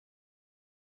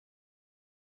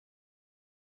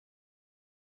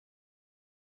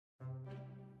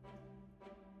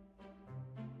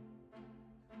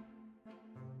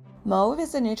Mauve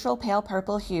is a neutral pale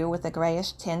purple hue with a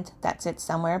grayish tint that sits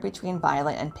somewhere between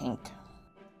violet and pink.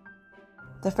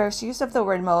 The first use of the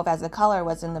word mauve as a color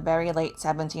was in the very late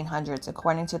 1700s,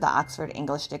 according to the Oxford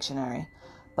English Dictionary,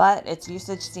 but its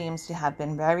usage seems to have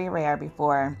been very rare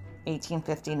before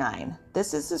 1859.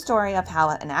 This is the story of how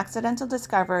an accidental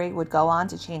discovery would go on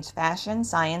to change fashion,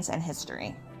 science, and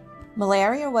history.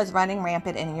 Malaria was running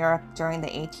rampant in Europe during the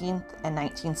 18th and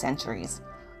 19th centuries.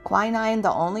 Quinine,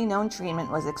 the only known treatment,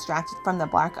 was extracted from the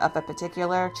bark of a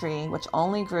particular tree which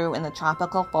only grew in the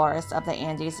tropical forests of the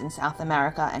Andes in South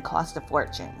America and cost a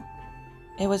fortune.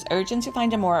 It was urgent to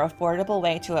find a more affordable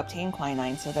way to obtain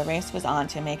quinine, so the race was on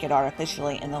to make it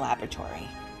artificially in the laboratory.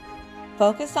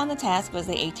 Focused on the task was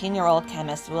the 18-year-old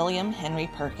chemist William Henry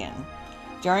Perkin.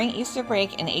 During Easter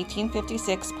break in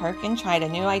 1856, Perkin tried a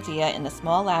new idea in the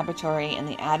small laboratory in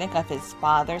the attic of his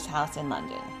father's house in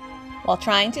London. While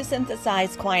trying to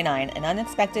synthesize quinine, an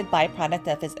unexpected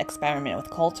byproduct of his experiment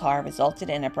with coal tar resulted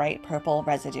in a bright purple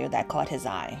residue that caught his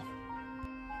eye.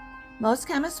 Most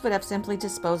chemists would have simply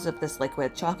disposed of this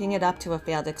liquid, chalking it up to a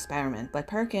failed experiment, but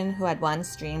Perkin, who had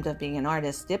once dreamed of being an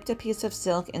artist, dipped a piece of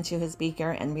silk into his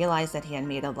beaker and realized that he had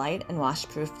made a light and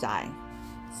wash-proof dye.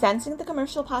 Sensing the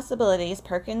commercial possibilities,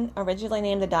 Perkin originally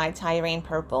named the dye Tyrrhene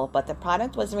Purple, but the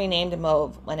product was renamed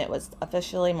Mauve when it was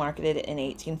officially marketed in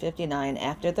 1859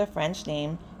 after the French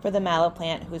name for the mallow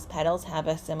plant whose petals have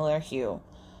a similar hue.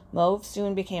 Mauve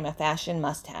soon became a fashion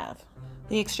must-have.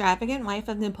 The extravagant wife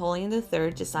of Napoleon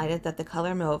III decided that the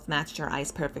color mauve matched her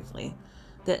eyes perfectly.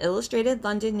 The Illustrated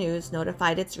London News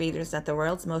notified its readers that the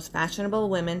world's most fashionable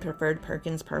women preferred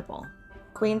Perkin's purple.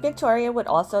 Queen Victoria would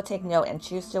also take note and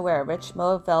choose to wear a rich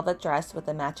mauve velvet dress with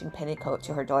a matching petticoat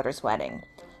to her daughter's wedding.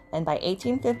 And by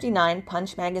 1859,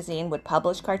 Punch magazine would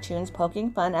publish cartoons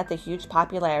poking fun at the huge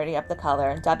popularity of the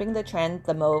color, dubbing the trend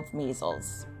the mauve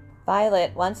measles.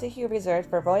 Violet, once a hue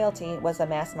reserved for royalty, was a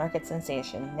mass-market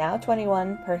sensation. Now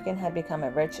 21, Perkin had become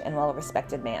a rich and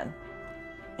well-respected man.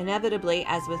 Inevitably,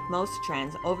 as with most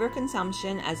trends,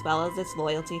 overconsumption as well as its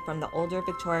loyalty from the older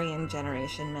Victorian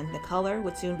generation meant the color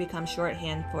would soon become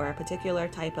shorthand for a particular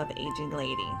type of aging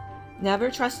lady.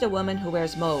 "Never trust a woman who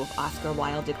wears mauve," Oscar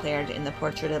Wilde declared in the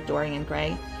portrait of Dorian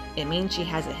Gray. "It means she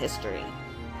has a history."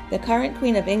 The current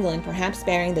Queen of England, perhaps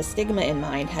bearing the stigma in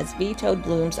mind, has vetoed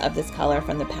blooms of this color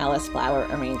from the palace flower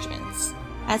arrangements.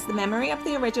 As the memory of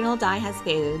the original dye has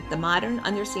faded, the modern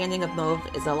understanding of mauve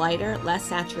is a lighter, less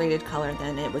saturated color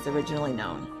than it was originally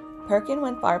known. Perkin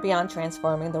went far beyond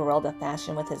transforming the world of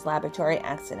fashion with his laboratory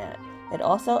accident. It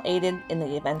also aided in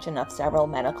the invention of several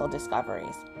medical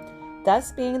discoveries,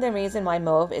 thus being the reason why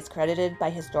mauve is credited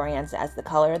by historians as the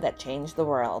color that changed the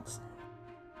world.